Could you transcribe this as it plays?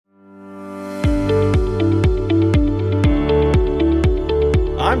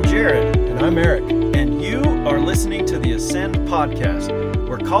I'm Jared. And I'm Eric. And you are listening to the Ascend Podcast,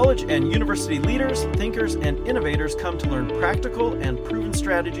 where college and university leaders, thinkers, and innovators come to learn practical and proven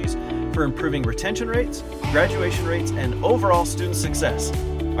strategies for improving retention rates, graduation rates, and overall student success.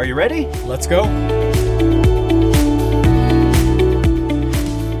 Are you ready? Let's go.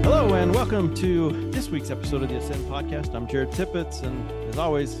 Hello, and welcome to this week's episode of the Ascend Podcast. I'm Jared Tippett, and as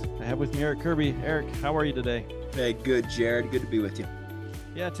always, I have with me Eric Kirby. Eric, how are you today? Hey, good, Jared. Good to be with you.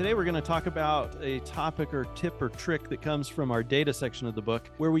 Yeah, today we're going to talk about a topic or tip or trick that comes from our data section of the book,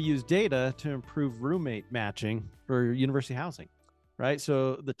 where we use data to improve roommate matching for university housing, right?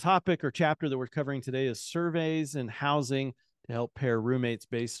 So the topic or chapter that we're covering today is surveys and housing to help pair roommates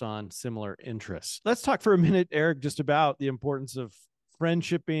based on similar interests. Let's talk for a minute, Eric, just about the importance of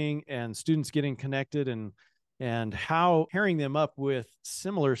friendshipping and students getting connected and how pairing them up with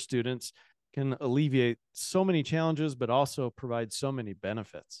similar students can alleviate so many challenges, but also provide so many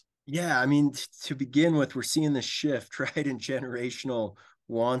benefits. Yeah, I mean, to begin with, we're seeing this shift, right, in generational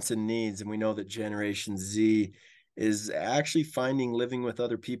wants and needs. And we know that Generation Z is actually finding living with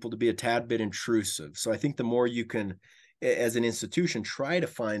other people to be a tad bit intrusive. So I think the more you can, as an institution, try to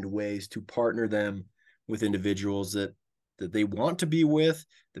find ways to partner them with individuals that they want to be with,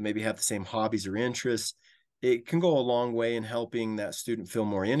 that maybe have the same hobbies or interests, it can go a long way in helping that student feel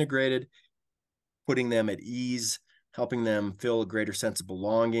more integrated, putting them at ease, helping them feel a greater sense of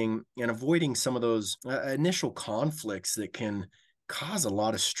belonging, and avoiding some of those initial conflicts that can cause a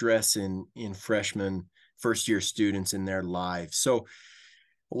lot of stress in freshmen, first-year students in their lives. So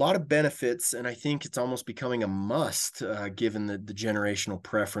a lot of benefits, and I think it's almost becoming a must given the generational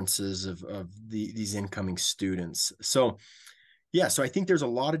preferences of these incoming students. So I think there's a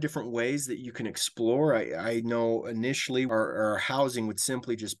lot of different ways that you can explore. I know initially our housing would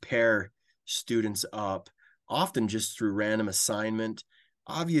simply just pair students up, often just through random assignment.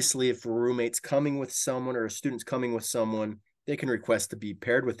 Obviously, if a roommate's coming with someone or a student's coming with someone, they can request to be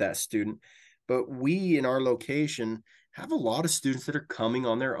paired with that student. But we in our location have a lot of students that are coming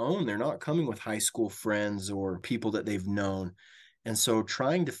on their own. They're not coming with high school friends or people that they've known. And so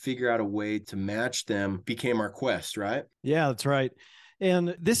trying to figure out a way to match them became our quest, right? Yeah, that's right.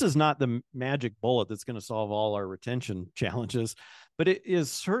 And this is not the magic bullet that's going to solve all our retention challenges, but it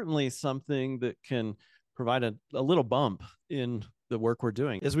is certainly something that can provide a little bump in the work we're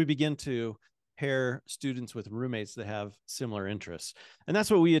doing as we begin to pair students with roommates that have similar interests. And that's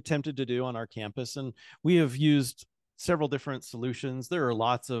what we attempted to do on our campus. And we have used several different solutions. There are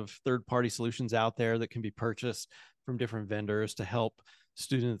lots of third-party solutions out there that can be purchased from different vendors to help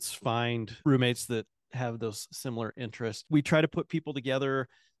students find roommates that have those similar interests. We try to put people together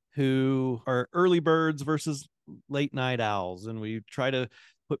who are early birds versus late night owls. And we try to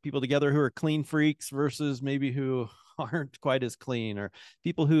put people together who are clean freaks versus maybe who aren't quite as clean, or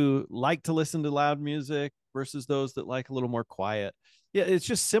people who like to listen to loud music versus those that like a little more quiet. Yeah, it's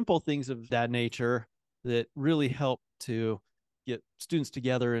just simple things of that nature that really help to get students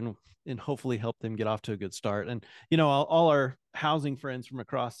together and hopefully help them get off to a good start. And, you know, all our housing friends from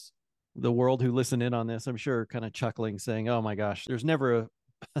across the world who listen in on this, I'm sure, kind of chuckling, saying, oh my gosh, there's never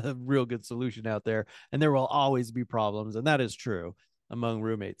a real good solution out there, and there will always be problems. And that is true among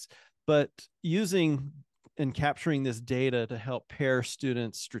roommates. But using and capturing this data to help pair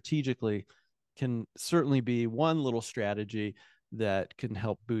students strategically can certainly be one little strategy that can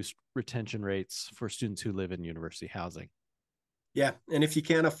help boost retention rates for students who live in university housing. Yeah. And if you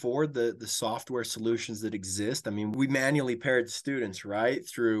can't afford the software solutions that exist, I mean, we manually paired students, right,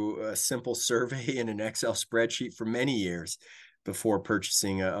 through a simple survey and an Excel spreadsheet for many years before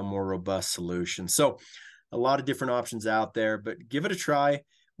purchasing a more robust solution. So a lot of different options out there, but give it a try.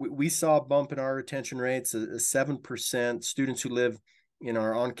 We saw a bump in our retention rates, a 7%. Students who live in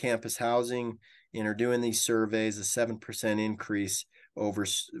our on-campus housing and are doing these surveys, a 7% increase over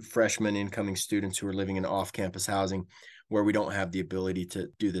freshman incoming students who are living in off-campus housing, where we don't have the ability to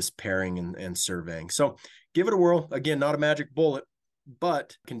do this pairing and surveying. So give it a whirl. Again, not a magic bullet,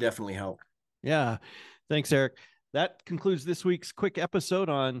 but can definitely help. Yeah. Thanks, Eric. That concludes this week's quick episode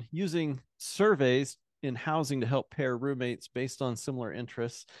on using surveys in housing to help pair roommates based on similar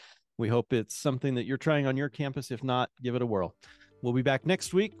interests. We hope it's something that you're trying on your campus. If not, give it a whirl. We'll be back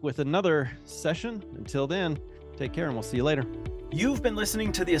next week with another session. Until then, take care and we'll see you later. You've been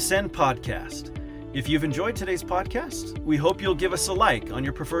listening to the Ascend Podcast. If you've enjoyed today's podcast, we hope you'll give us a like on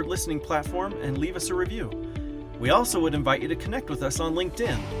your preferred listening platform and leave us a review. We also would invite you to connect with us on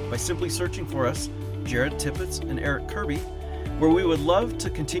LinkedIn by simply searching for us, Jared Tippett and Eric Kirby, where we would love to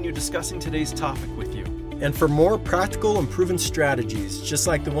continue discussing today's topic with you. And for more practical and proven strategies, just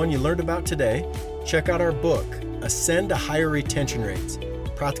like the one you learned about today, check out our book, Ascend to Higher Retention Rates,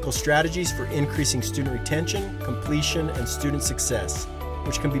 Practical Strategies for Increasing Student Retention, Completion, and Student Success,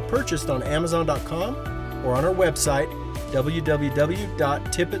 which can be purchased on Amazon.com or on our website,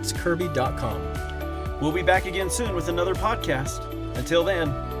 www.tippettskirby.com. We'll be back again soon with another podcast. Until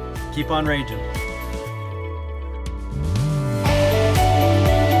then, keep on raging.